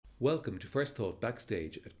Welcome to First Thought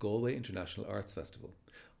Backstage at Galway International Arts Festival.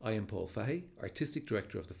 I am Paul Fahey, Artistic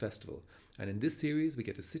Director of the festival, and in this series we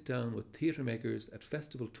get to sit down with theatre makers at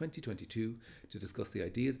Festival 2022 to discuss the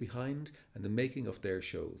ideas behind and the making of their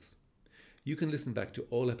shows. You can listen back to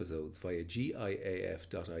all episodes via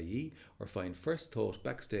giaf.ie or find First Thought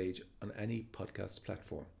Backstage on any podcast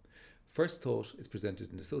platform. First Thought is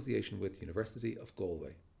presented in association with University of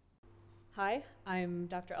Galway. Hi, I'm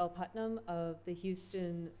Dr. Elle Putnam of the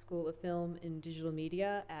Houston School of Film and Digital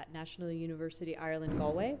Media at National University Ireland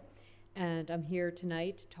Galway, and I'm here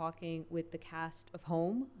tonight talking with the cast of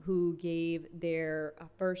Home, who gave their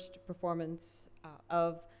first performance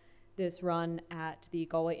of this run at the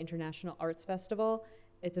Galway International Arts Festival.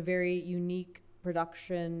 It's a very unique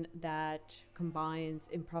production that combines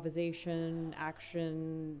improvisation,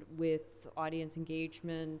 action with audience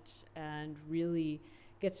engagement, and really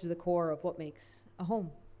gets to the core of what makes a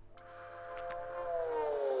home.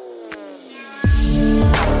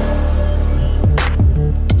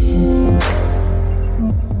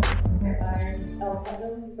 I'm Elle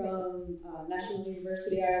Putnam from National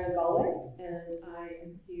University Ireland Galway, and I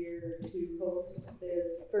am here to host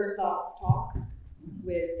this First Thoughts talk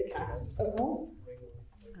with the cast of Home,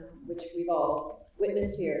 which we've all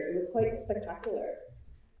witnessed here. It was quite spectacular.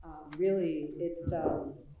 Really,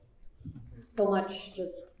 so much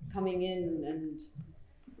just coming in and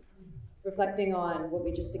reflecting on what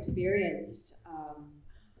we just experienced.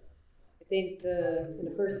 I think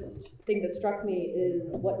the first thing that struck me is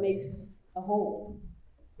what makes a home.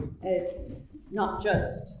 It's not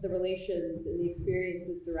just the relations and the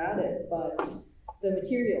experiences throughout it, but the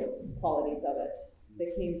material qualities of it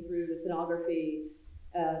that came through the scenography,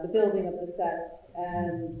 the building of the set,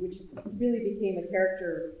 and which really became a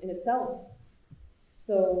character in itself.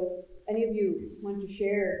 So any of you want to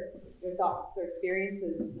share your thoughts or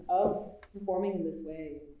experiences of performing in this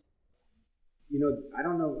way? You know, I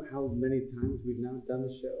don't know how many times we've now done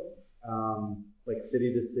the show, like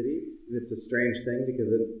city to city. And it's a strange thing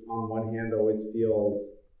because it, on one hand, always feels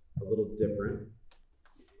a little different.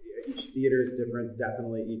 Each theater is different,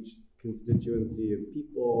 definitely each constituency of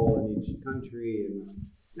people in each country and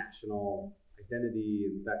national identity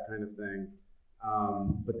and that kind of thing.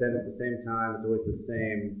 But then at the same time, it's always the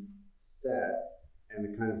same set and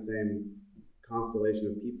the kind of same constellation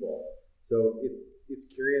of people. So it's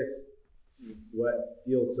curious what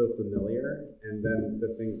feels so familiar and then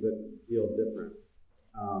the things that feel different.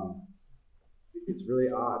 It's really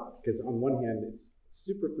odd because on one hand, it's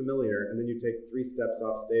super familiar, and then you take 3 steps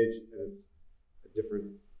off stage and it's a different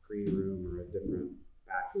green room or a different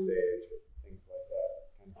backstage or things like that.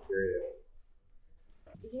 It's kind of curious.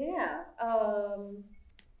 Yeah.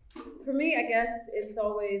 For me, I guess it's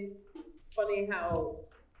always funny how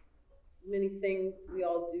many things we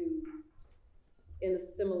all do in a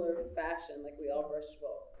similar fashion. Like we all brush,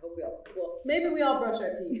 maybe we all brush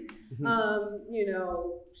our teeth.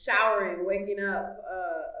 Showering, waking up,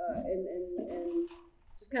 and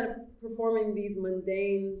just kind of performing these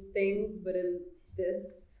mundane things, but in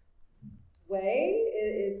this way,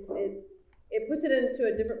 it puts it into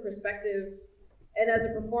a different perspective. And as a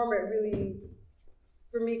performer, it really,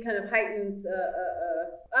 for me, kind of heightens,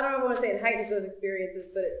 I don't know if I want to say it heightens those experiences,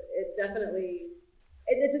 but it definitely,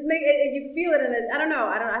 it just makes it, you feel it, and I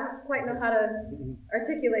don't quite know how to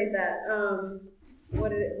articulate that,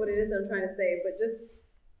 what it is that I'm trying to say, but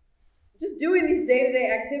just doing these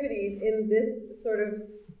day-to-day activities in this sort of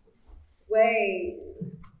way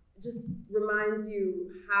just reminds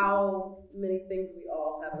you how many things we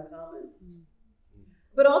all have in common.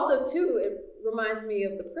 But also, too, it reminds me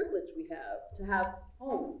of the privilege we have to have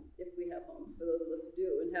homes, if we have homes, for those of us who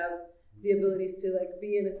do, and have the abilities to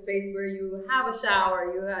be in a space where you have a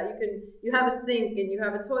shower, you have a sink, and you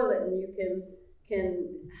have a toilet, and you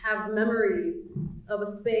can have memories of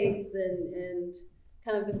a space and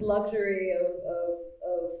kind of this luxury of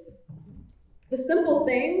the simple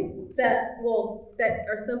things that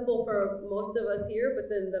are simple for most of us here, but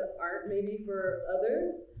then that aren't maybe for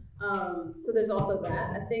others. So there's also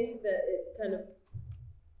that. I think that it kind of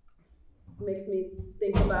makes me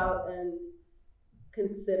think about and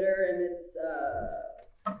consider, and it's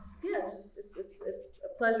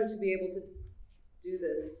a pleasure to be able to do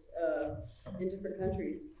this in different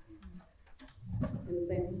countries in the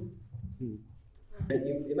same.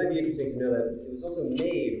 It might be interesting to know that it was also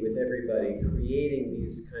made with everybody creating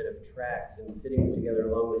these kind of tracks and fitting them together,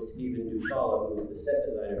 along with Stephen Dufalo, who was the set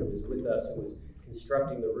designer, who was with us, who was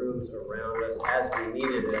constructing the rooms around us as we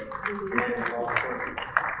needed it, and all sorts of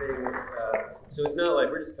things. So it's not like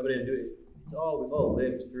we're just coming in and doing it. We've all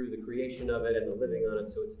lived through the creation of it and the living on it.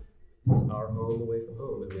 So it's our home away from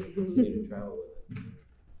home, and we continue to travel with it.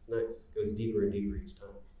 It's nice. It goes deeper and deeper each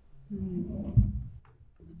time.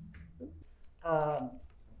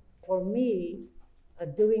 For me,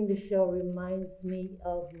 doing the show reminds me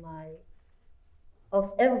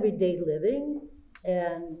of everyday living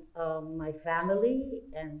and my family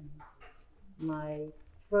and my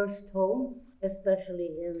first home,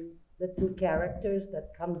 especially in the two characters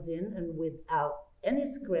that comes in, and without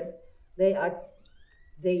any script, they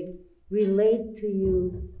relate to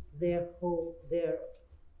you their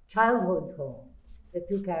childhood home. The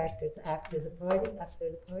two characters after the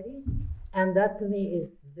party, and that to me is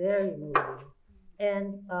very moving.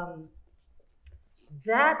 And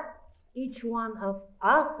that each one of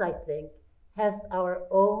us, I think, has our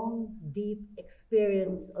own deep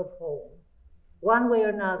experience of home, one way or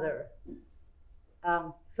another.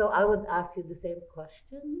 So I would ask you the same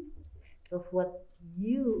question of what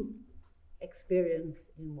you experience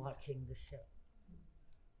in watching the show.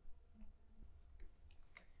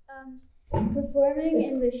 Performing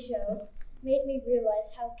in the show made me realize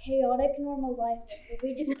how chaotic normal life is, but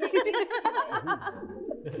we just get used to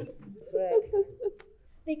it. Right.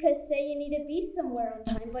 Because say you need to be somewhere on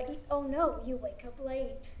time, but oh no, you wake up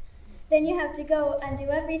late. Then you have to go and do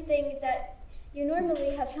everything that you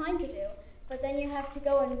normally have time to do, but then you have to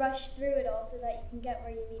go and rush through it all so that you can get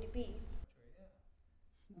where you need to be.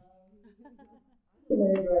 I'm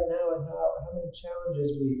amazed right now at how many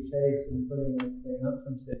challenges we face in putting this thing up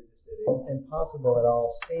from city to city. Impossible it all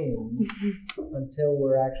seems until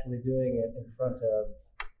we're actually doing it in front of,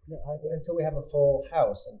 until we have a full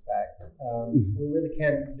house, in fact. We really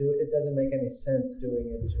can't do it. It doesn't make any sense doing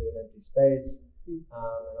it to an empty space. And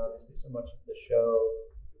obviously so much of the show,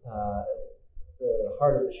 the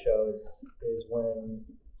heart of the show is when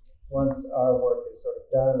once our work is sort of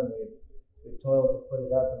done and we've toiled to put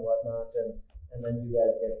it up and whatnot, and then you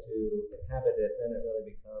guys get to inhabit it, then it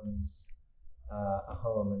really becomes a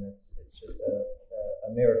home, and it's just a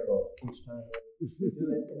miracle each time we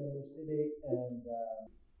do it in a new city. And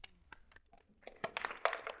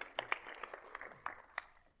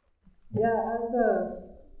Yeah, as a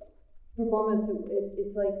performance,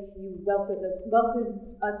 it's like you welcomed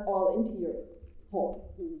us all into your home.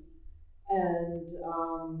 And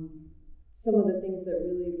some of the things that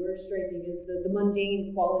really were striking is the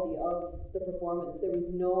mundane quality of the performance. There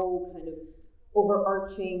was no kind of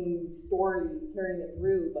overarching story carrying it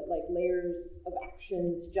through, but like layers of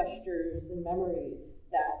actions, gestures, and memories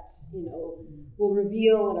that, will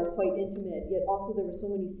reveal and are quite intimate, yet also there were so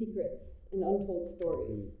many secrets and untold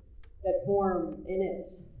stories that form in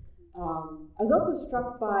it. I was also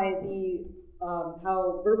struck by the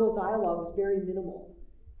how verbal dialogue was very minimal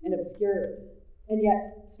and obscure, and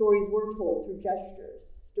yet stories were told through gestures,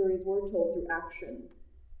 stories were told through action,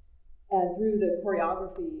 and through the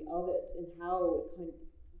choreography of it and how it kind of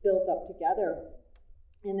built up together.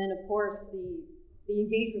 And then, of course, the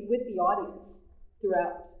engagement with the audience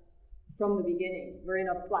throughout, from the beginning. We're in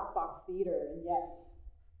a black box theater, and yet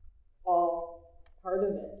all part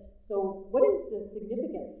of it. So what is the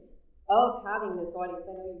significance of having this audience?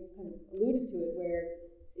 I know you kind of alluded to it, where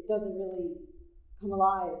it doesn't really come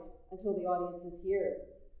alive until the audience is here.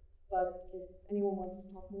 But if anyone wants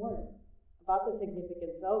to talk more about the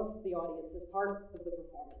significance of the audience as part of the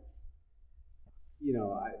performance.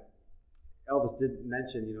 Elvis did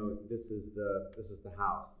mention, this is the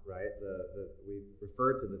house, right? We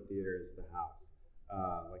refer to the theater as the house,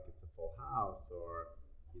 like it's a full house, or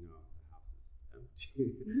the house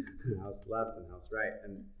is empty, house left and house right.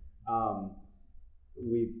 And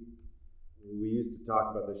we used to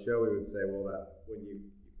talk about the show. We would say, well, that when you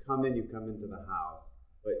come into the house,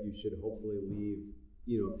 but you should hopefully leave,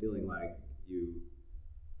 feeling like you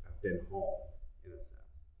have been home in a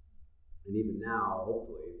sense. And even now,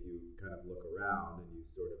 hopefully, if you kind of look around and you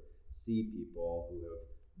sort of see people who have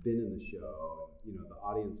been in the show, and the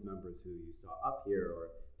audience members who you saw up here, or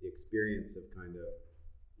the experience of kind of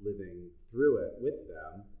living through it with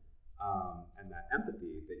them, and that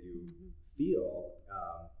empathy that you feel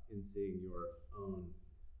in seeing your own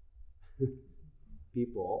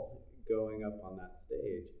people going up on that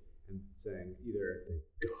stage and saying either,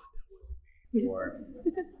 "God, that wasn't me,"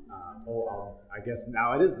 or I guess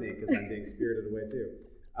now it is me because I'm being spirited away too.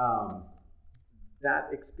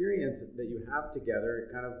 That experience that you have together,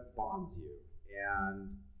 it kind of bonds you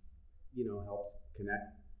and helps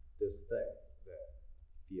connect this thing that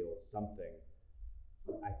feels something,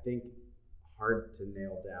 I think, hard to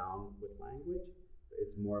nail down with language.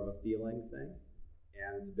 It's more of a feeling thing,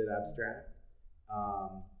 and it's a bit abstract.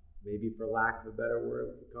 Maybe for lack of a better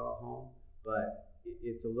word, we could call it home, but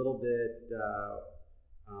it's a little bit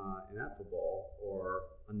ineffable or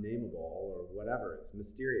unnameable or whatever. It's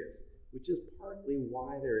mysterious, which is partly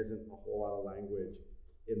why there isn't a whole lot of language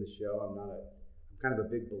in the show. I'm kind of a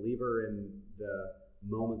big believer in the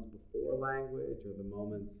moments before language or the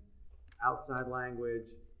moments outside language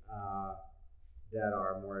that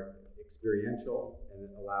are more experiential, and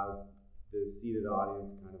it allows the seated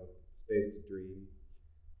audience kind of a space to dream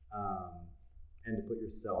and to put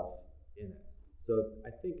yourself in it. So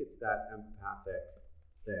I think it's that empathic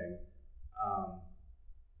thing.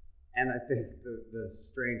 And I think the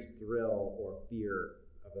strange thrill or fear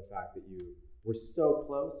of the fact that we're so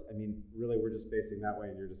close. I mean, really, we're just facing that way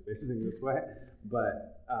and you're just facing this way.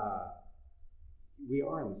 But we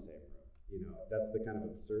are in the same room. You know, that's the kind of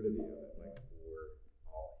absurdity of it. Like, we're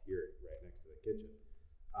all here right next to the kitchen.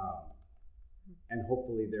 And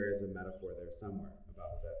hopefully there is a metaphor there somewhere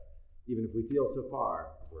about that. Even if we feel so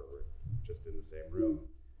far, we're just in the same room.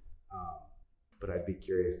 But I'd be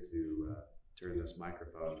curious to turn this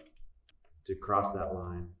microphone to cross that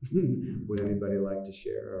line. Would anybody like to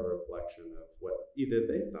share a reflection of what either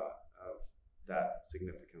they thought of that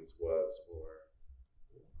significance was, or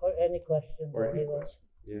any question? Or any question?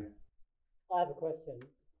 Yeah. I have a question.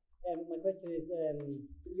 My question is,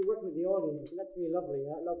 you're working with the audience, and that's really lovely.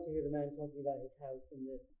 I'd love to hear the man talking about his house and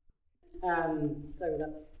the. Sorry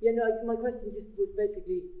about that. Yeah, no. My question just was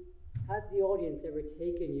basically, has the audience ever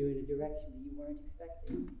taken you in a direction that you weren't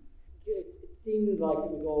expecting? It seemed like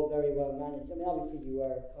it was all very well managed. I mean, obviously you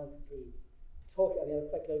were constantly talking. I mean, I was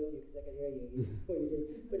quite close to you because I could hear you before you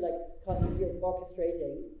did. But like constantly you're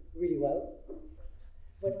orchestrating really well.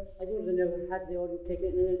 But I just wanted to know, has the audience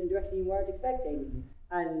taken it in a direction you weren't expecting?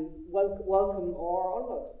 And welcome or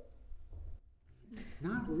unwelcome?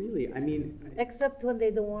 Not really. I mean, Except when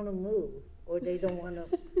they don't want to move, or they don't want to.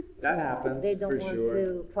 that happens. They don't for want sure.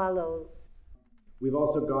 to follow. We've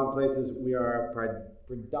also gone places. We are a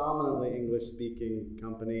predominantly English-speaking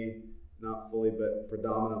company, not fully, but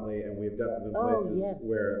predominantly, and we've definitely been places yes.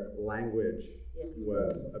 where language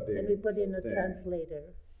was a big And we put in a thing. translator.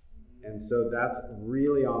 And so that's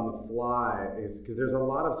really on the fly, is because there's a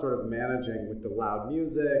lot of sort of managing with the loud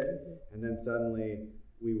music, and then suddenly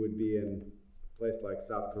we would be in a place like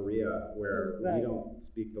South Korea where we don't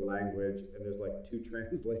speak the language, and there's like 2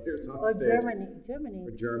 translators on Or stage. Germany.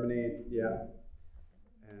 Or Germany, yeah.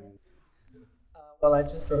 And Well, I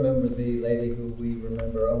just remember the lady who we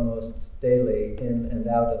remember almost daily in and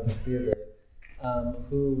out of the theater,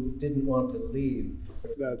 who didn't want to leave.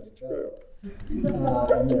 that's true. And,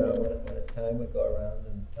 when it's time, we go around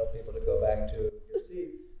and tell people to go back to your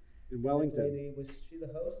seats. In This Wellington. lady, was she the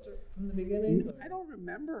host from the beginning? I don't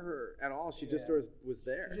remember her at all. She just Yeah. sort of was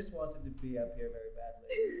there. She just wanted to be up here very badly.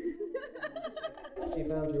 She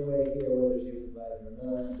found her way here, whether she was invited or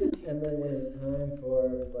not. And then when it was time for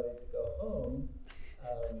everybody to go home,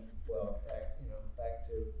 back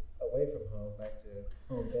to away from home, back to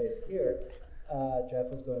home base here, Jeff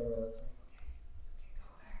was going around saying,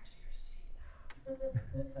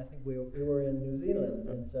 I think we were in New Zealand,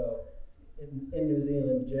 and so in New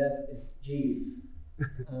Zealand, Jeff is Jeef.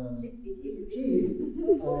 Jeef.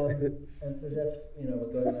 And so Jeff,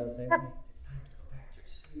 was going around saying, hey, it's time to go back to your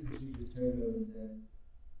seat. And she just turned to him and said,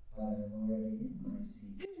 I'm already in my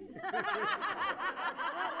seat.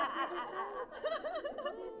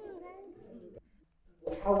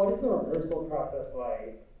 What is the rehearsal process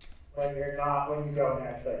like when you don't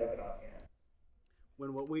actually have an audience? When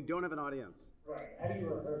we don't have an audience. Right. How do you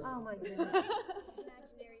rehearse? Oh my goodness.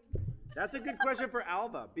 That's a good question for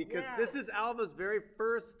Alva, because this is Alva's very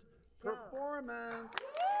first performance.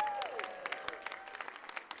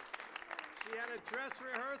 She had a dress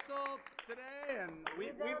rehearsal today, and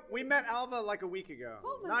we met Alva like a week ago.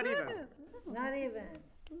 Oh Not even. Not even.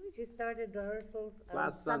 She started rehearsals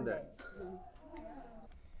Last Sunday.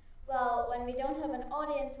 Well, when we don't have an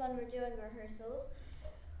audience when we're doing rehearsals,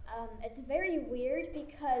 it's very weird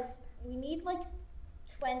because we need like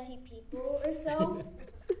 20 people or so,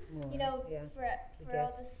 for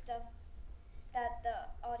all the stuff that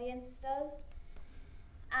the audience does.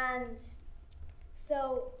 And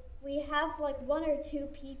so we have like 1 or 2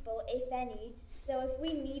 people, if any. So if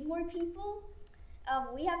we need more people,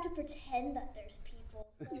 we have to pretend that there's people.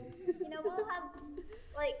 So, we'll have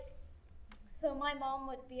so my mom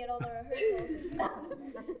would be at all the rehearsals.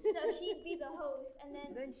 So she'd be the host, and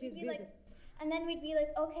then we'd be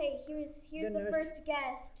like, okay, here's the first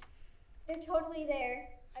guest. They're totally there,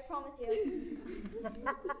 I promise you.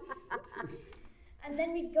 And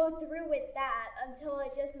then we'd go through with that until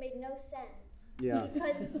it just made no sense. Yeah.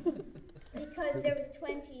 Because there was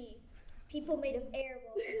 20 people made of air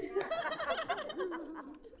walking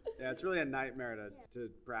around. Yeah, it's really a nightmare to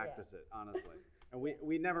practice it, honestly. And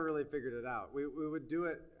we never really figured it out. We would do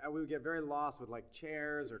it, we would get very lost with like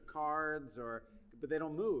chairs or cards, but they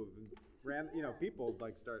don't move. And people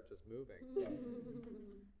like start just moving. So.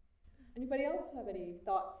 Anybody else have any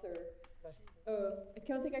thoughts or? I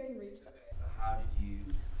don't think I can reach that. How did you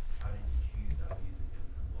choose that music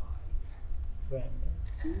and why? Right.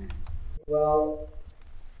 Well,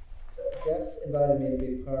 Jeff invited me to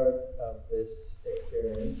be part of this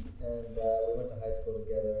experience, and we went to high school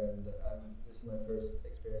together, and this is my first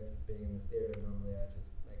experience of being in the theater. Normally I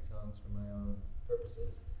just make songs for my own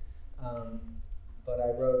purposes. But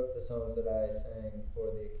I wrote the songs that I sang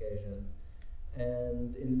for the occasion.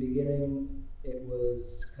 And in the beginning, it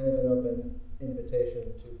was kind of an open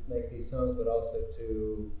invitation to make these songs, but also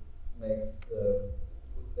to make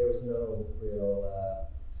there was no real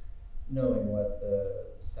knowing what the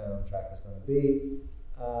soundtrack was going to be.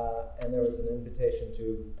 And there was an invitation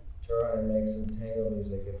to try and make some tango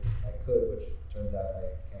music if I could, which turns out I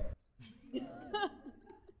can't.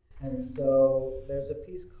 And so there's a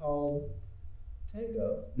piece called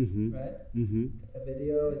Tango, right? Mm-hmm. A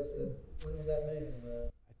video is, when was that made?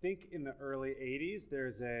 I think in the early 80s,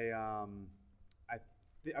 there's a,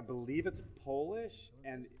 I believe it's Polish,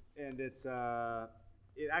 and it's,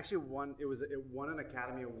 it actually won, it won an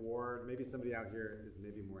Academy Award. Maybe somebody out here is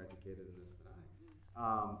maybe more educated in this than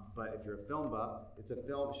I. But if you're a film buff, it's a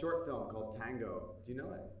short film called Tango. Do you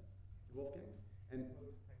know it, Wolfgang? And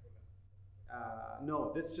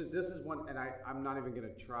no, this is one, and I'm not even going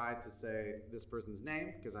to try to say this person's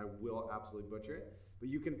name because I will absolutely butcher it. But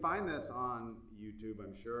you can find this on YouTube,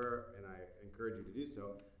 I'm sure, and I encourage you to do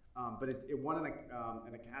so. But it won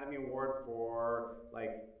an Academy Award for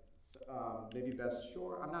maybe Best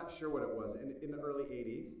Short. I'm not sure what it was in the early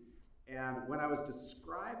 80s. And when I was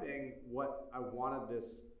describing what I wanted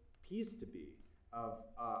this piece to be, of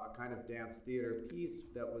a kind of dance theater piece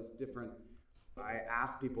that was different, I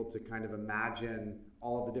asked people to kind of imagine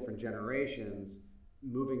all of the different generations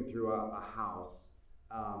moving through a house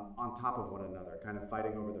on top of one another, kind of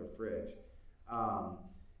fighting over their fridge.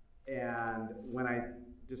 And when I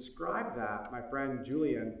described that, my friend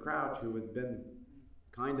Julian Crouch, who has been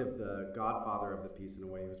kind of the godfather of the piece in a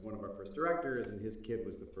way, he was one of our first directors, and his kid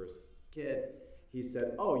was the first kid, he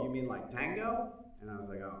said, "Oh, you mean like tango?" And I was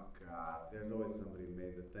like, "Oh God, there's always somebody who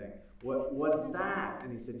made the thing. What's that?"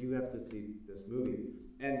 And he said, "You have to see this movie."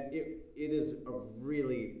 And it is a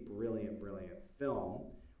really brilliant film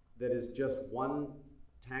that is just one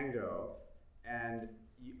tango. And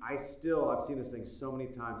I've seen this thing so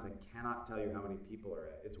many times, I cannot tell you how many people are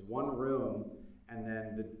in it. It's one room, and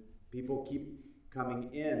then the people keep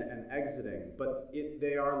coming in and exiting. But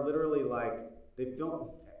they are literally they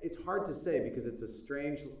film. It's hard to say because it's a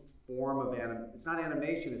strange form of it's not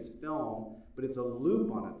animation, it's film, but it's a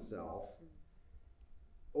loop on itself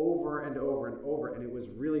over and over and over, and it was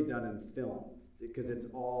really done in film because it's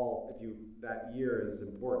all, that year is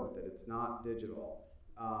important, that it's not digital.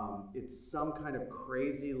 It's some kind of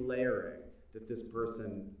crazy layering that this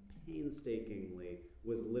person painstakingly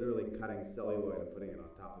was literally cutting celluloid and putting it on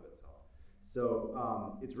top of itself.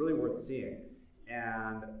 So it's really worth seeing.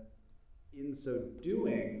 And in so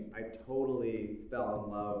doing, I totally fell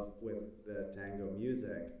in love with the tango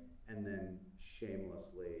music, and then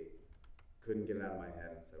shamelessly couldn't get it out of my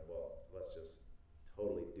head and said, well, let's just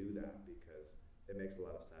totally do that because it makes a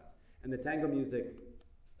lot of sense. And the tango music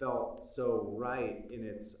felt so right in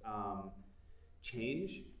its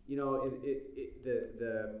change.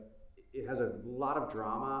 It has a lot of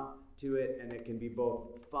drama to it, and it can be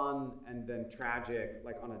both fun and then tragic,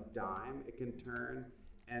 like on a dime it can turn.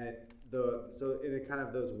 And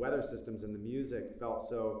those weather systems in the music felt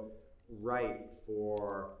so right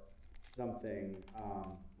for something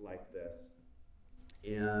like this.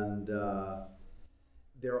 And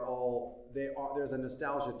there's a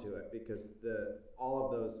nostalgia to it because all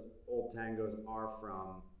of those old tangos are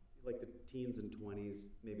from like the teens and 20s,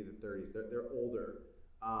 maybe the 30s. They're older,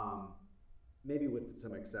 maybe with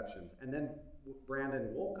some exceptions. And then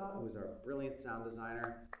Brandon Wolka, who's our brilliant sound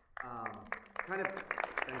designer, thank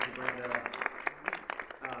you, Brenda,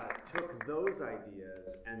 took those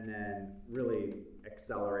ideas and then really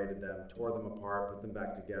accelerated them, tore them apart, put them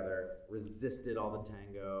back together, resisted all the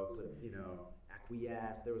tango,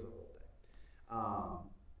 acquiesced. There was a whole thing.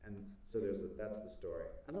 And so that's the story.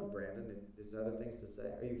 I don't know, Brandon, if there's other things to say.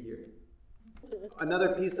 Are you here? Another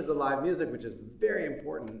piece of the live music, which is very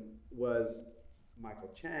important, was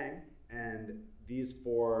Michael Chang and these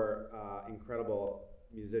four incredible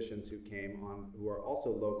musicians who came on, who are also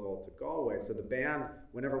local to Galway. So the band,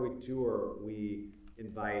 whenever we tour, we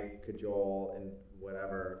invite, cajole, and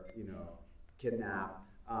whatever, kidnap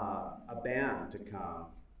a band to come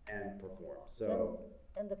and perform. So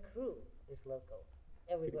and the crew is local.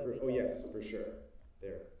 Everywhere crew, we go. yes, for sure.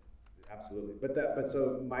 There, absolutely. But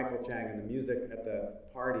so Michael Chang and the music at the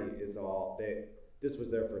party is all this was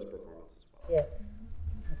their first performance as well. Yeah,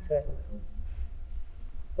 that's right.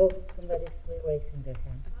 Oh, somebody's raising their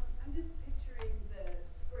hand. I'm just picturing the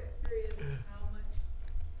script period, how much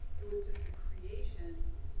it was just a creation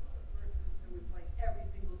versus there was like every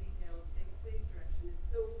single detail, stage direction. It's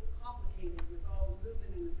so complicated with all the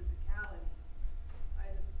movement and the physicality.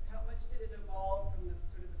 How much did it evolve from the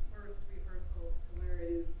sort of the first rehearsal to where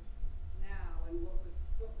it is now, and what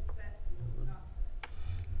was set and what was not set?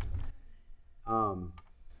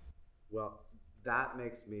 Well, that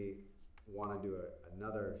makes me want to do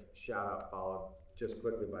another shout out followed just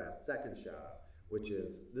quickly by a second shout out, which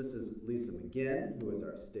is this is Lisa McGinn, who is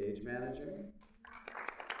our stage manager.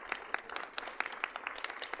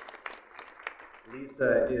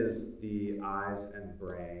 Lisa is the eyes and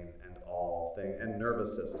brain and all thing and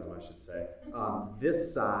nervous system, I should say, on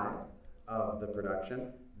this side of the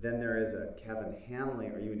production. Then there is a Kevin Hanley.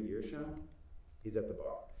 Are you in earshot? He's at the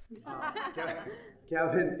bar.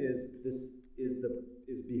 Kevin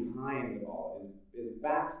is behind all, is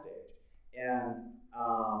backstage, and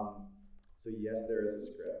so yes, there is a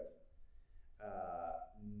script.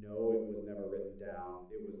 No, it was never written down.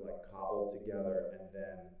 It was like cobbled together and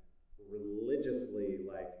then religiously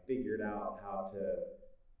like figured out how to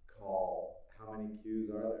call. How many cues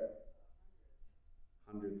are there?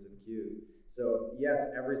 Hundreds of cues. So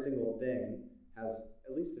yes, every single thing has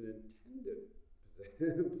at least an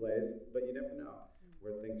intended place, but you never know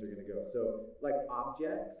where things are going to go. So like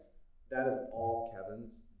objects, that is all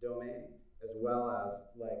Kevin's domain, as well as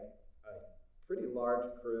like a pretty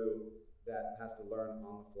large crew that has to learn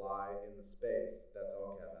on the fly in the space. That's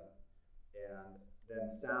all Kevin. And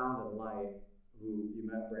then sound and light, who you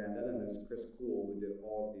met Brandon, and there's Chris Cool, who did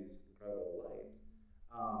all of these incredible lights.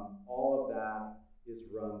 All of that is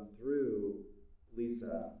run through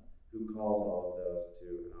Lisa, who calls all of those to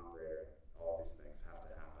an operator. All these things have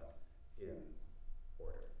to happen in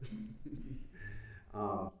order.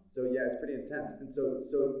 So yeah, it's pretty intense. And so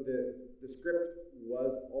the script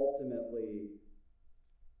was ultimately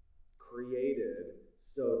created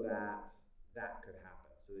so that could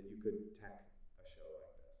happen, so that you could tech a show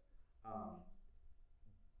like this.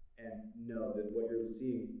 And know that what you're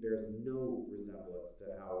seeing, there's no resemblance to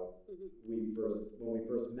how when we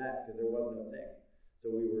first met, because there was no thing.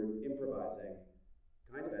 So we were improvising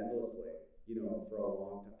kind of endlessly, for a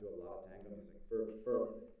long time, do a lot of tango music,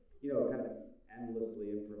 for kind of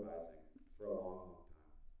endlessly improvising for a long time.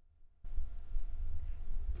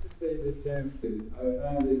 To say the term is, I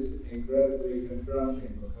found this incredibly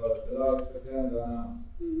confronting because the lights were turned on us,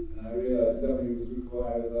 and I realized something was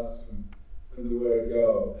required of us from the word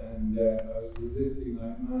go, and I was resisting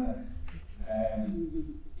like mad, and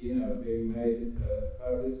being made a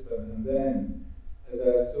participant. And then, as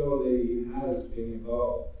I saw the house being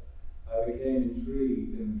involved, I became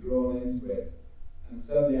intrigued and drawn into it. And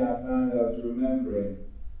suddenly I found I was remembering,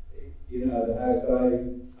 the house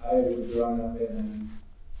I was grown up in, and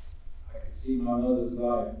I could see my mother's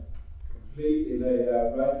life completely laid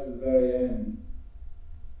out right to the very end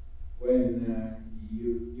when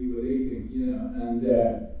you were leaving, and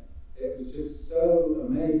it was just so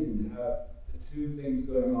amazing to have the two things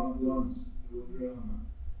going on at once, your drama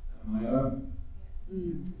and my own.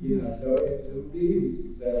 So it was a really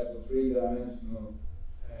successful three-dimensional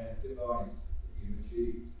device that you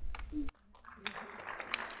achieved.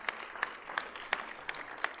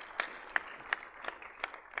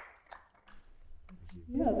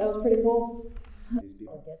 Yeah, that was pretty cool. Are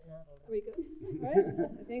we good? Right?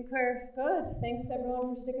 I think we're good. Thanks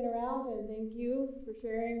everyone for sticking around, and thank you for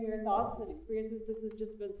sharing your thoughts and experiences. This has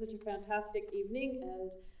just been such a fantastic evening,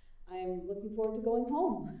 and I'm looking forward to going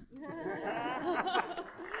home.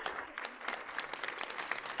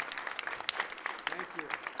 Thank you.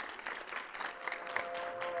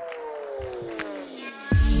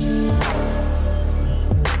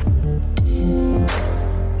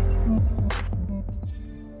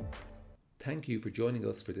 Thank you for joining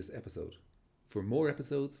us for this episode. For more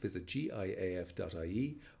episodes, visit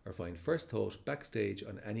giaf.ie or find First Thought Backstage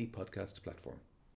on any podcast platform.